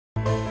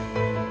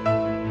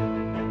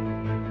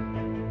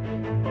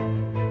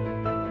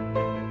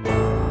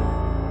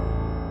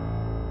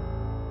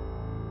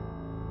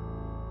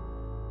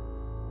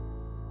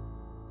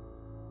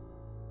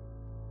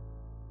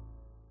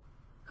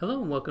Hello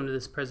and welcome to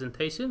this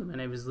presentation. My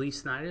name is Lee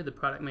Snyder, the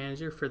product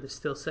manager for the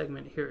Still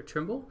segment here at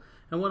Trimble.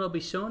 And what I'll be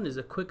showing is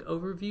a quick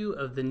overview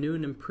of the new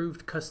and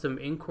improved custom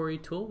inquiry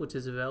tool, which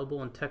is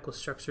available in Tekla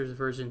Structures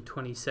version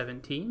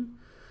 2017.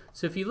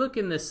 So if you look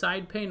in the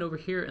side pane over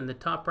here in the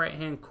top right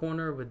hand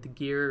corner with the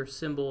gear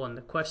symbol and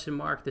the question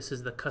mark, this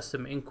is the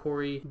custom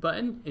inquiry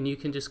button, and you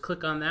can just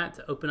click on that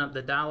to open up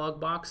the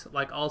dialog box.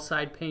 Like all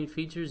side pane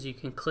features, you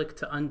can click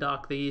to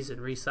undock these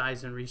and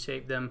resize and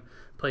reshape them,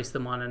 place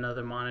them on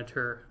another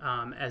monitor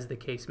as the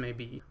case may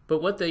be.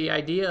 But what the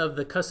idea of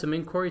the custom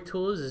inquiry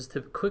tool is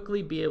to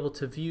quickly be able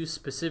to view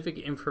specific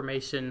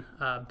information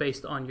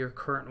based on your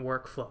current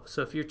workflow.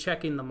 So if you're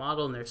checking the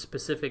model and there's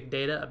specific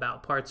data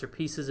about parts or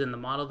pieces in the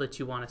model that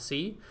you want to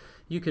see,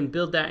 you can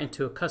build that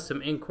into a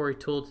custom inquiry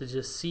tool to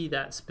just see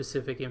that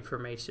specific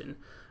information.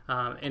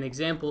 An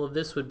example of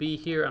this would be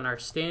here on our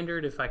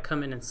standard. If I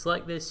come in and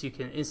select this, you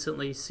can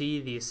instantly see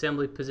the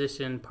assembly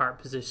position, part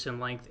position,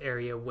 length,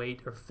 area,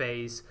 weight, or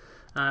phase.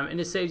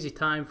 And it saves you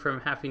time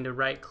from having to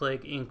right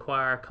click,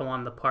 inquire, come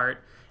on the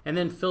part, and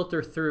then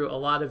filter through a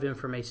lot of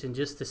information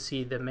just to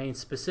see the main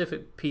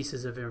specific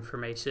pieces of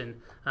information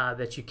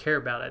that you care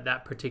about at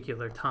that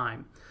particular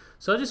time.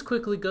 So I'll just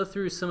quickly go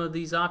through some of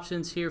these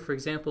options here. For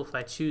example, if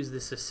I choose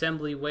this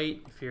assembly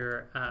weight, if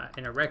you're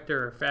an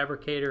erector or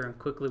fabricator and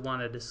quickly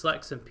wanted to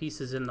select some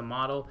pieces in the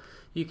model,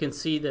 you can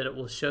see that it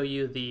will show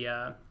you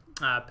the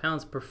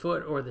pounds per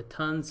foot or the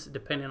tons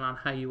depending on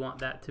how you want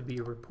that to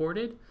be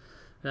reported.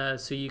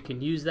 So you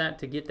can use that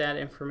to get that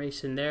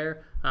information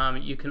there.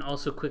 You can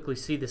also quickly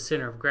see the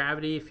center of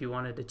gravity if you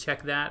wanted to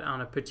check that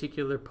on a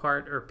particular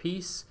part or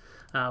piece.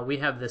 We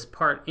have this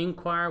part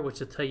inquire, which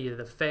will tell you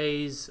the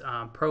phase,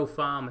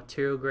 profile,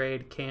 material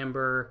grade,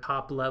 camber,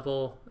 top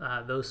level,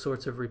 those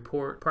sorts of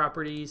report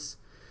properties.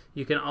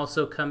 You can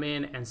also come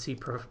in and see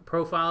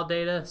profile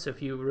data. So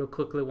if you real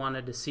quickly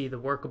wanted to see the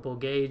workable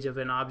gauge of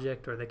an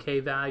object or the K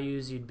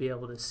values, you'd be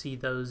able to see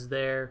those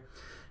there.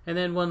 And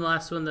then one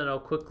last one that I'll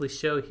quickly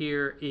show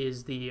here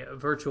is the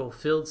virtual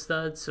field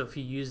studs. So if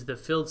you use the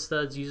field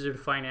studs,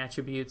 user-defined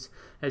attributes,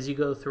 as you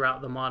go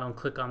throughout the model and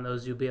click on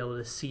those, you'll be able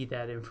to see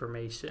that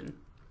information.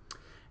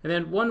 And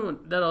then one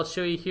that I'll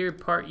show you here,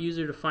 part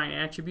user-defined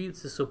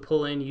attributes. This will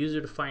pull in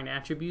user-defined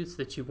attributes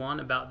that you want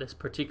about this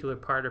particular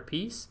part or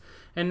piece.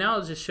 And now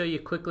I'll just show you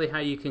quickly how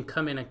you can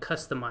come in and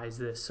customize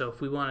this. So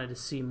if we wanted to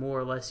see more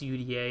or less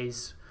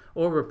UDAs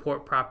or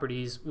report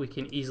properties, we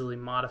can easily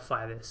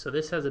modify this. So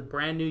this has a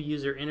brand new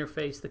user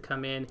interface to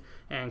come in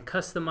and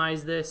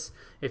customize this.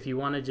 If you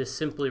want to just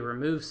simply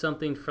remove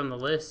something from the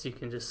list, you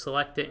can just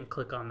select it and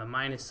click on the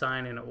minus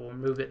sign and it will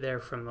remove it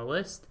there from the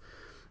list.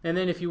 And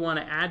then if you want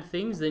to add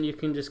things, then you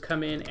can just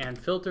come in and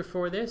filter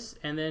for this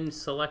and then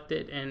select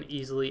it and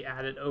easily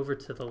add it over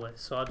to the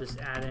list. So I'll just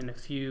add in a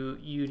few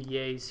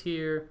UDAs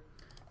here,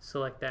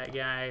 select that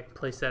guy,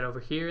 place that over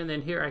here, and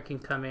then here I can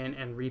come in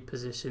and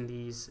reposition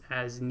these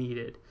as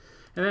needed.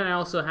 And then I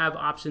also have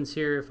options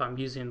here if I'm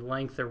using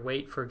length or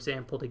weight, for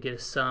example, to get a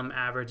sum,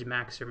 average,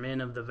 max, or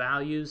min of the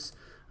values.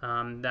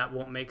 That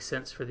won't make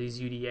sense for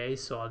these UDAs,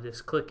 so I'll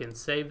just click and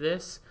save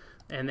this.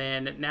 And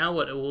then now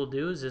what it will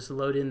do is just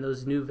load in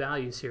those new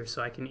values here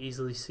so I can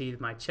easily see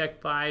my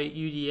check by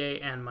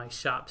UDA and my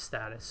shop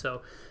status.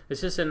 So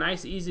it's just a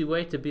nice easy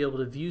way to be able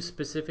to view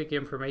specific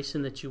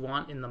information that you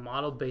want in the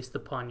model based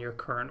upon your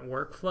current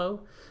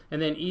workflow, and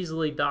then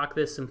easily dock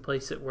this and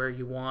place it where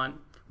you want.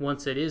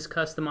 Once it is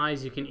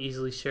customized, you can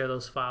easily share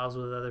those files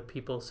with other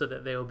people so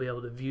that they will be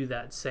able to view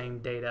that same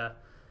data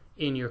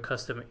in your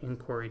custom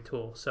inquiry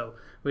tool. So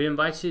we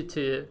invite you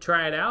to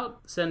try it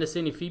out, send us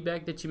any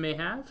feedback that you may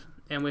have,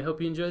 and we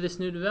hope you enjoy this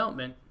new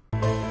development.